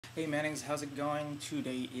Hey Mannings, how's it going?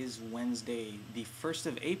 Today is Wednesday, the 1st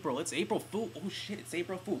of April. It's April Fool. Oh shit, it's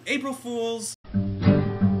April Fool. April Fools!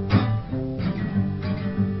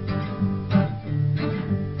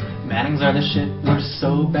 Mannings are the shit, we're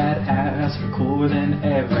so badass. We're cooler than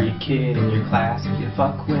every kid in your class. If you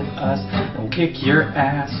fuck with us, we'll kick your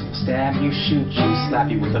ass. We'll stab you, shoot you,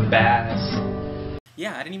 slap you with a bass.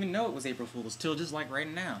 Yeah, I didn't even know it was April Fools till just like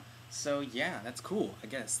right now. So yeah, that's cool, I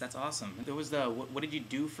guess. That's awesome. There was the, what did you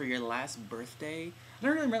do for your last birthday? I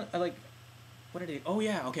don't really remember, what did I, oh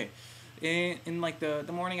yeah, okay. In like the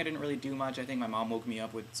morning I didn't really do much. I think my mom woke me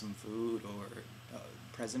up with some food or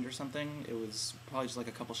present or something. It was probably just like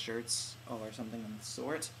a couple shirts or something of the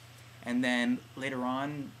sort. And then later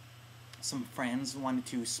on, some friends wanted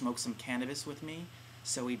to smoke some cannabis with me,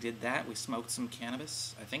 so we did that. We smoked some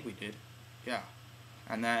cannabis. I think we did. Yeah.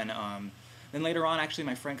 And then later on, actually,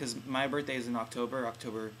 my friend, because my birthday is in October.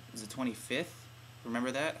 October is the 25th.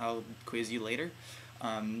 Remember that? I'll quiz you later.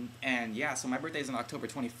 And yeah, so my birthday is on October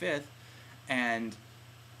 25th, and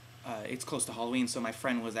it's close to Halloween, so my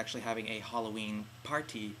friend was actually having a Halloween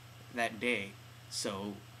party that day,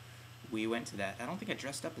 so we went to that. I don't think I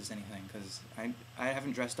dressed up as anything, because I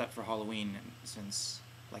haven't dressed up for Halloween since,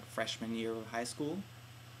 like, freshman year of high school,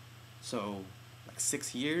 so, like,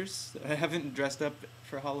 6 years I haven't dressed up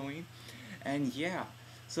for Halloween, and yeah,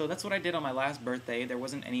 so that's what I did on my last birthday. There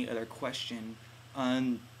wasn't any other question.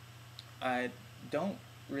 I don't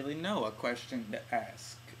really know a question to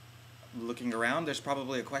ask. Looking around, there's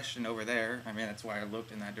probably a question over there. I mean, that's why I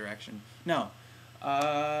looked in that direction. No.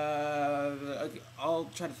 I'll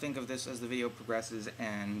try to think of this as the video progresses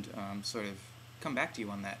and sort of come back to you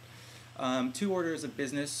on that. 2 orders of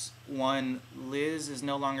business. 1, Liz is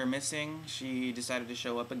no longer missing. She decided to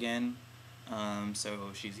show up again.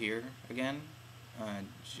 So she's here again.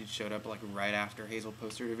 She showed up like right after Hazel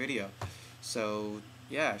posted her video. So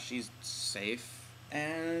yeah, she's safe.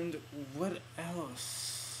 And what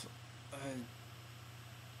else?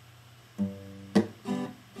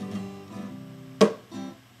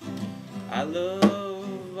 I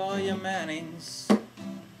love all your Mannings,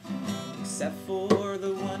 except for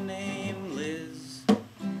the one named Liz.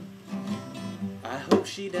 I hope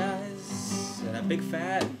she dies in a big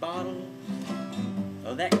fat bottle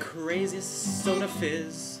of that crazy soda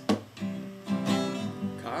fizz.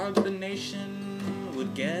 Carbonation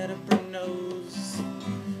would get up her nose.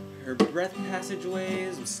 Her breath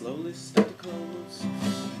passageways would slowly start to close.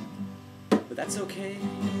 But that's okay,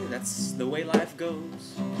 that's the way life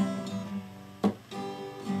goes.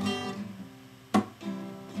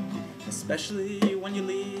 Especially when you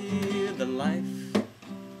lead the life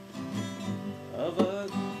of a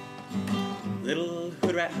little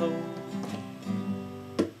hood rat hoe.